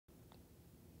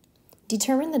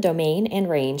Determine the domain and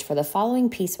range for the following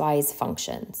piecewise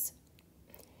functions.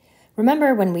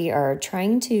 Remember, when we are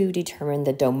trying to determine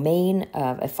the domain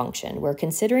of a function, we're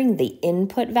considering the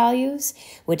input values,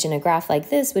 which in a graph like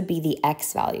this would be the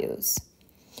x values.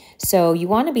 So you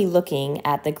want to be looking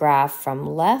at the graph from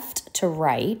left to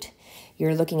right.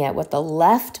 You're looking at what the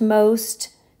leftmost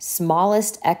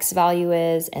smallest x value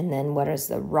is, and then what is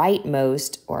the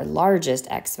rightmost or largest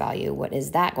x value? What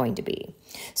is that going to be?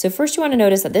 So first you want to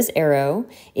notice that this arrow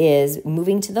is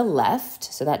moving to the left.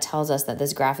 So that tells us that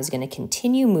this graph is going to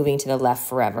continue moving to the left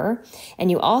forever.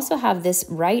 And you also have this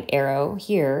right arrow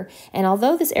here. And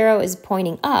although this arrow is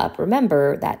pointing up,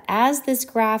 remember that as this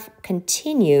graph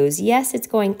continues, yes, it's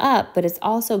going up, but it's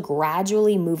also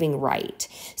gradually moving right.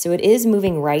 So it is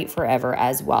moving right forever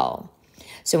as well.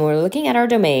 So when we're looking at our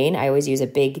domain, I always use a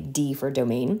big D for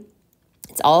domain.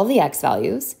 It's all of the x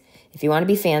values. If you want to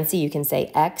be fancy, you can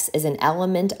say x is an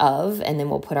element of, and then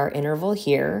we'll put our interval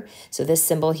here. So this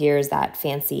symbol here is that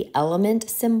fancy element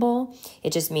symbol.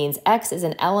 It just means x is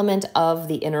an element of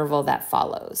the interval that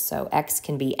follows. So x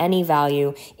can be any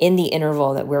value in the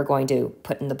interval that we're going to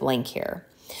put in the blank here.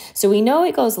 So we know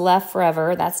it goes left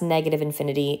forever, that's negative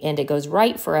infinity, and it goes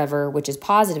right forever, which is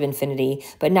positive infinity.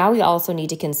 But now we also need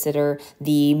to consider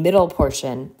the middle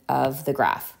portion of the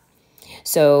graph.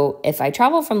 So if I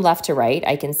travel from left to right,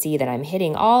 I can see that I'm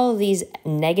hitting all of these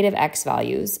negative x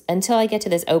values until I get to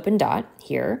this open dot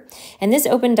here. And this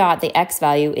open dot, the x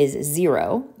value is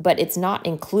 0, but it's not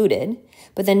included.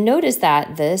 But then notice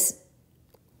that this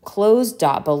closed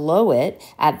dot below it,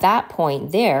 at that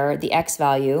point there, the x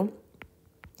value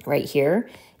right here,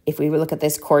 if we look at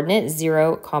this coordinate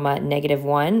 0,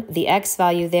 -1, the x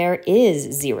value there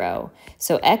is 0.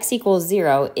 So x equals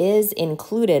 0 is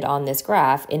included on this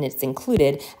graph, and it's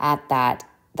included at that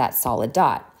solid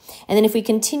dot. And then if we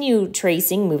continue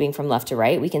tracing, moving from left to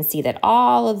right, we can see that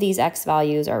all of these x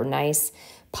values are nice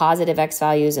positive x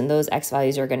values, and those x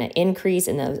values are going to increase,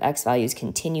 and those x values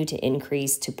continue to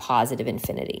increase to positive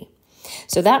infinity.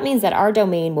 So that means that our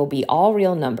domain will be all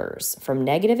real numbers from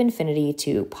negative infinity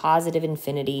to positive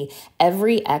infinity.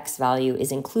 Every x value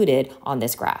is included on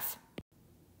this graph.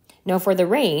 Now for the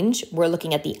range, we're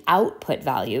looking at the output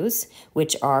values,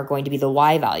 which are going to be the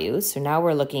y values. So now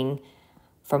we're looking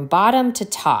from bottom to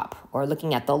top, or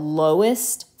looking at the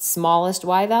lowest, smallest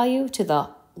y value to the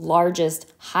largest,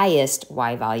 highest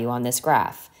y value on this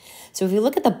graph. So if you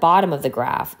look at the bottom of the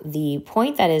graph, the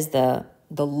point that is the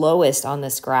lowest on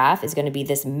this graph is going to be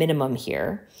this minimum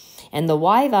here. And the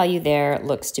y value there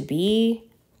looks to be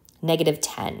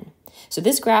 -10. So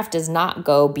this graph does not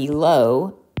go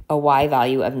below a y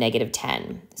value of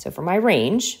 -10. So for my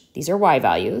range, these are y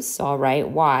values. So I'll write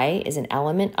y is an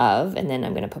element of, and then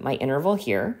I'm going to put my interval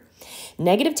here.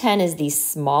 -10 is the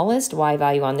smallest y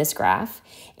value on this graph.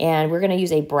 And we're going to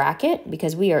use a bracket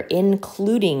because we are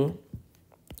including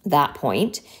that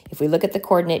point. If we look at the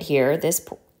coordinate here, this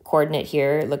coordinate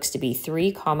here looks to be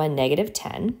 3,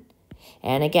 -10.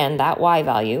 And again, that y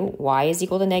value, y is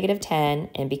equal to -10.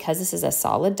 And because this is a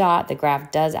solid dot, the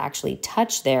graph does actually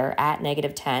touch there at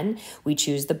 -10. We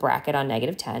choose the bracket on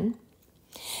 -10.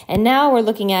 And now we're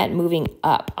looking at moving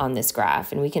up on this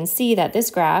graph. And we can see that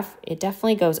this graph, it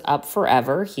definitely goes up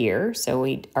forever here. So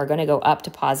we are going to go up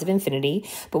to positive infinity.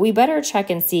 But we better check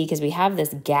and see because we have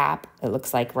this gap, it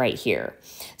looks like right here.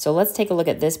 So let's take a look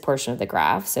at this portion of the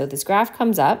graph. So this graph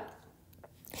comes up.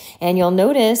 And you'll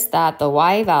notice that the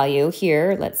y value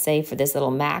here, let's say for this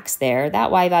little max there,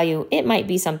 that y value, it might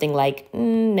be something like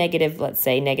let's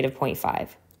say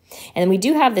 -0.5. And then we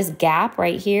do have this gap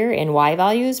right here in y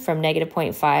values from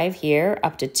 -0.5 here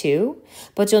up to 2.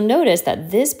 But you'll notice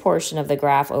that this portion of the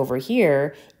graph over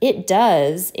here, it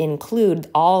does include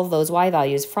all of those y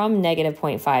values from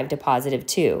 -0.5 to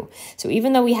 +2. So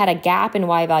even though we had a gap in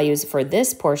y values for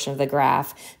this portion of the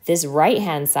graph, this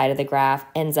right-hand side of the graph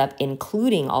ends up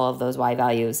including all of those y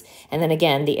values. And then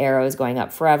again, the arrow is going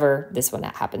up forever. This one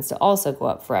that happens to also go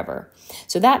up forever.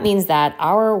 So that means that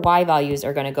our y values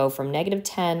are going to go from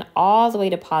 -10 all the way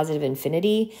to positive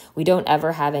infinity. We don't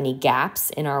ever have any gaps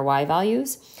in our y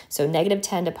values. So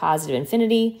 -10 to positive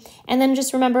infinity. And then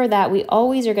just remember that we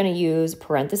always are going to use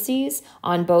parentheses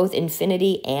on both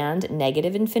infinity and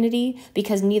negative infinity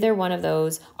because neither one of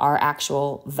those are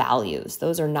actual values.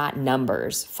 Those are not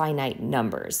numbers, finite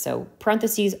numbers. So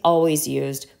parentheses always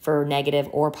used for negative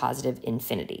or positive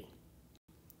infinity.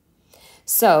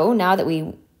 So now that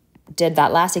we did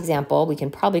that last example, we can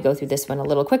probably go through this one a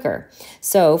little quicker.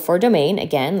 So for domain,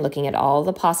 again, looking at all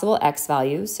the possible x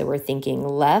values. So we're thinking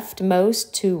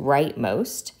leftmost to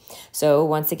rightmost. So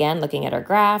once again, looking at our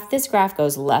graph, this graph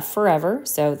goes left forever.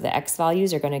 So the x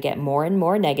values are going to get more and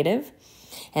more negative.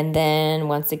 And then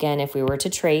once again, if we were to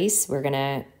trace, we're going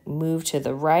to move to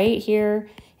the right here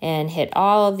and hit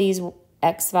all of these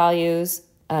x values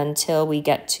until we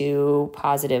get to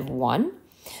positive 1.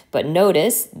 But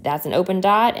notice that's an open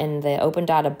dot, and the open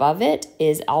dot above it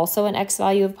is also an x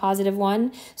value of positive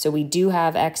 1. So we do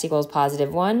have x equals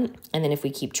positive 1. And then if we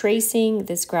keep tracing,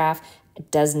 this graph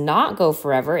does not go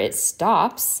forever. It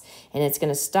stops, and it's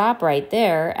going to stop right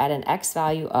there at an x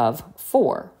value of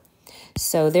 4.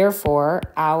 So therefore,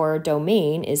 our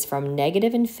domain is from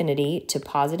negative infinity to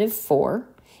positive 4,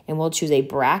 and we'll choose a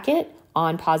bracket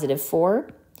on positive 4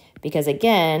 because,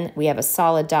 again, we have a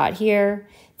solid dot here.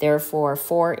 Therefore,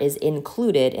 4 is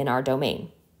included in our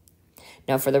domain.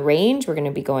 Now for the range, we're going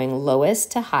to be going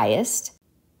lowest to highest.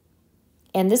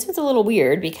 And this one's a little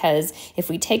weird because if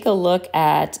we take a look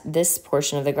at this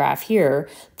portion of the graph here,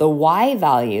 the y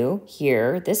value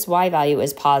here, this y value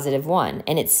is positive 1,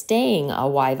 and it's staying a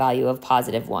y value of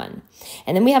positive 1.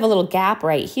 And then we have a little gap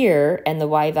right here, and the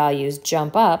y values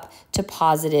jump up to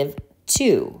positive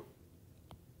 2.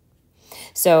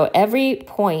 So every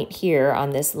point here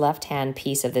on this left-hand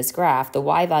piece of this graph, the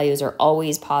y values are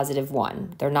always positive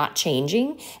 1. They're not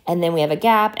changing. And then we have a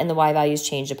gap, and the y values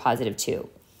change to positive 2.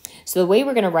 So the way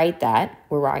we're going to write that,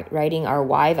 we're writing our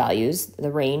y values,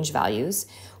 the range values.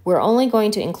 We're only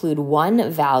going to include one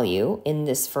value in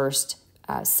this first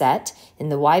set,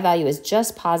 and the y value is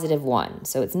just positive 1.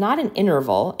 So it's not an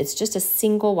interval, it's just a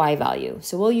single y value.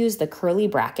 So we'll use the curly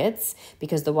brackets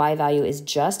because the y value is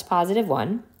just positive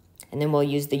 1. And then we'll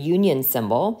use the union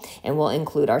symbol, and we'll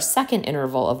include our second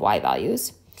interval of y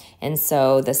values. And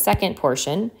so the second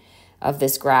portion of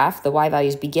this graph, the y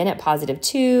values begin at positive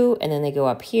 2, and then they go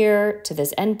up here to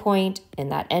this endpoint,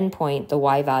 and that endpoint, the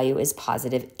y value is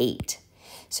positive 8.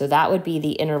 So that would be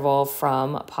the interval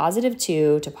from positive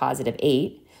 2 to positive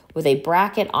 8, with a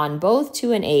bracket on both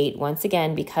 2 and 8, once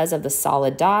again, because of the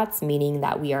solid dots, meaning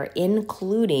that we are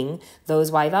including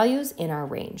those y values in our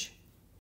range.